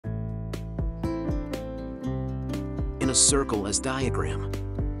a circle as diagram.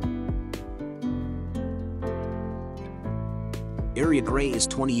 Area gray is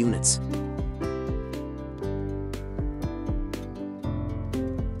 20 units.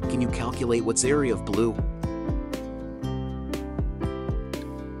 Can you calculate what's area of blue?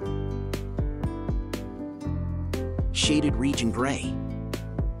 Shaded region gray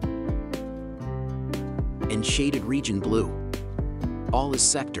and shaded region blue. All is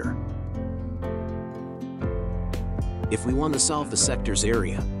sector. If we want to solve the sector's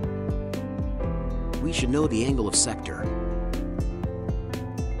area, we should know the angle of sector.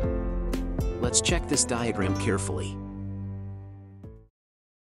 Let's check this diagram carefully.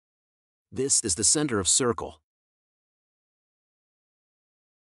 This is the center of circle.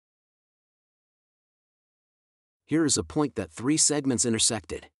 Here is a point that 3 segments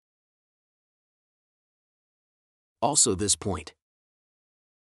intersected. Also this point.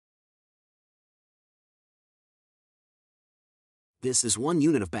 This is 1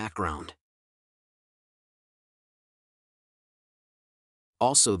 unit of background.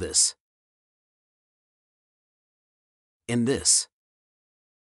 Also this. And this.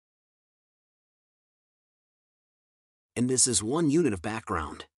 And this is 1 unit of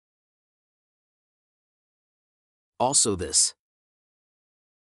background. Also this.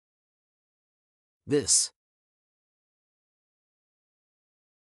 This.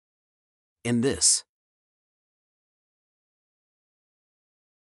 And this.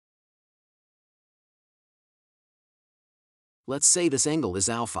 Let's say this angle is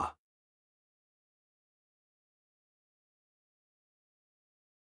alpha.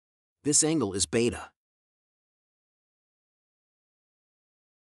 This angle is beta.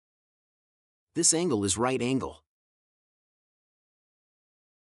 This angle is right angle.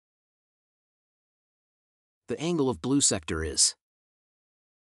 The angle of blue sector is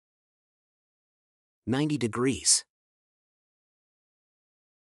 90 degrees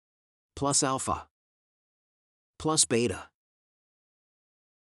plus alpha plus beta.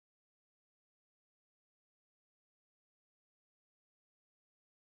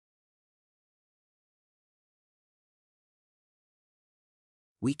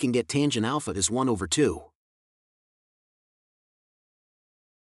 We can get tangent alpha is 1/2.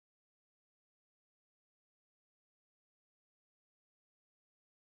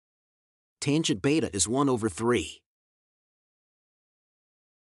 Tangent beta is 1/3.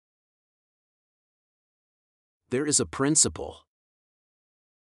 There is a principle.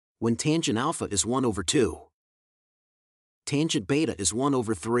 When tangent alpha is 1/2, tangent beta is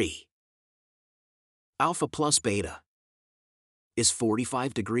 1/3. Alpha plus beta is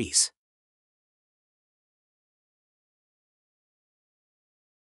 45 degrees.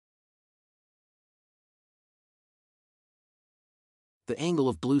 The angle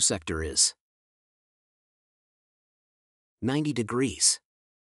of blue sector is 90 degrees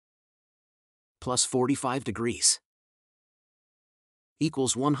plus 45 degrees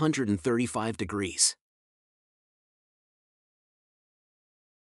equals 135 degrees.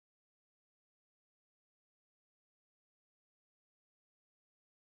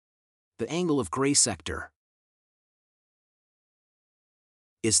 The angle of gray sector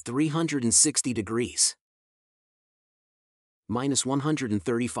is 360 degrees minus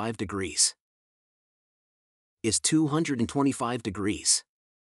 135 degrees is 225 degrees.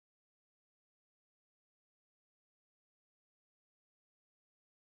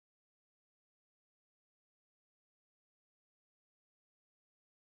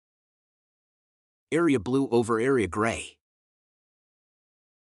 Area blue over area gray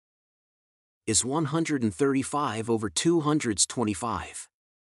is 135 over 225.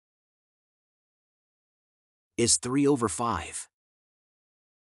 Is 3/5.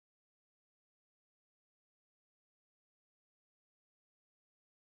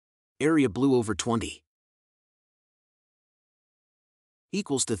 Area blue over 20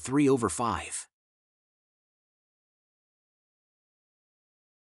 equals to 3/5.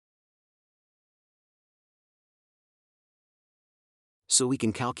 So we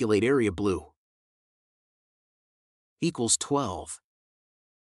can calculate area blue equals 12.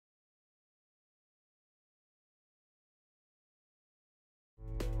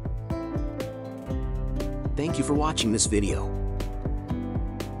 Thank you for watching this video.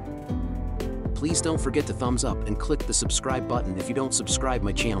 Please don't forget to thumbs up and click the subscribe button if you don't subscribe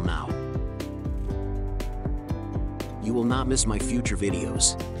my channel now. You will not miss my future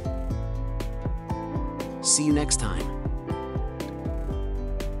videos. See you next time.